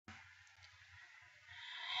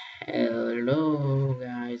Hello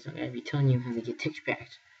guys, I'm gonna be telling you how to get texture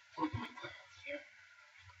packs for Minecraft.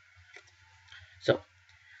 So,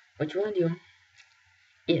 what you wanna do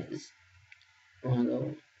is you wanna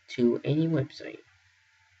go to any website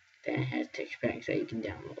that has texture packs that you can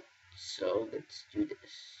download. So let's do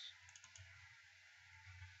this.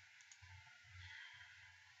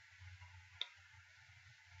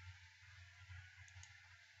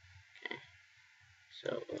 Okay.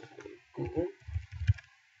 So Google.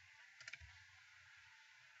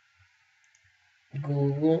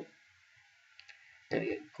 Now we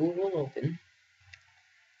get Google open.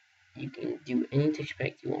 You can do any texture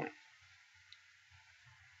pack you want.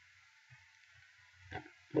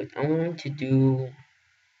 What I'm going to do,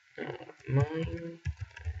 mine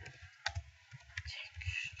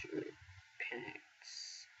texture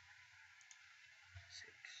packs 6.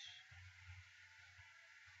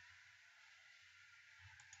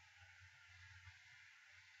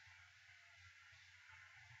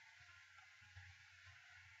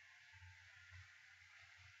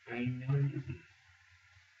 I know you.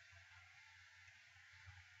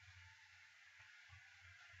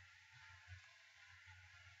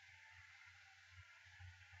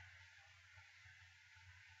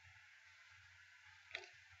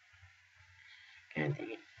 God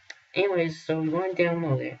dang it. Anyways, so you want to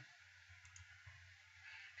download it.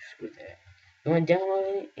 Screw that. You want to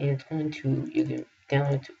download it, and it's going to, you can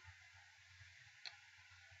download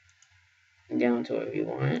to whatever you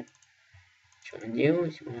want. What you want to do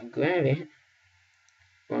is you want to grab it, you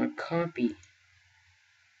want to copy.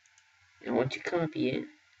 Now once you copy it,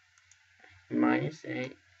 minus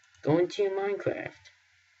that, go into your Minecraft.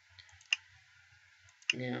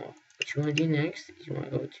 Now, what you want to do next is you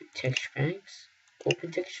want to go to texture packs,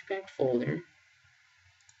 open texture pack folder,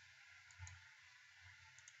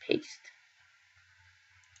 paste.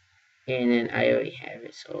 And then I already have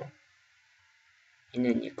it, so. And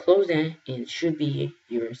then you close that, and it should be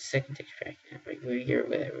your second texture pack, right here, or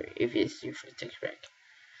whatever, if it's your first texture pack.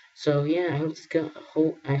 So yeah, I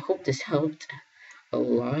hope this helped a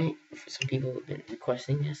lot for some people who've been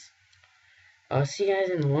requesting this. I'll see you guys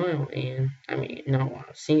in a while, and I mean, not a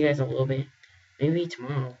while. See you guys in a little bit, maybe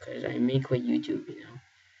tomorrow, cause I may quit YouTube,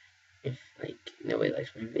 if like nobody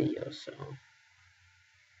likes my videos. So,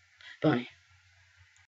 bye.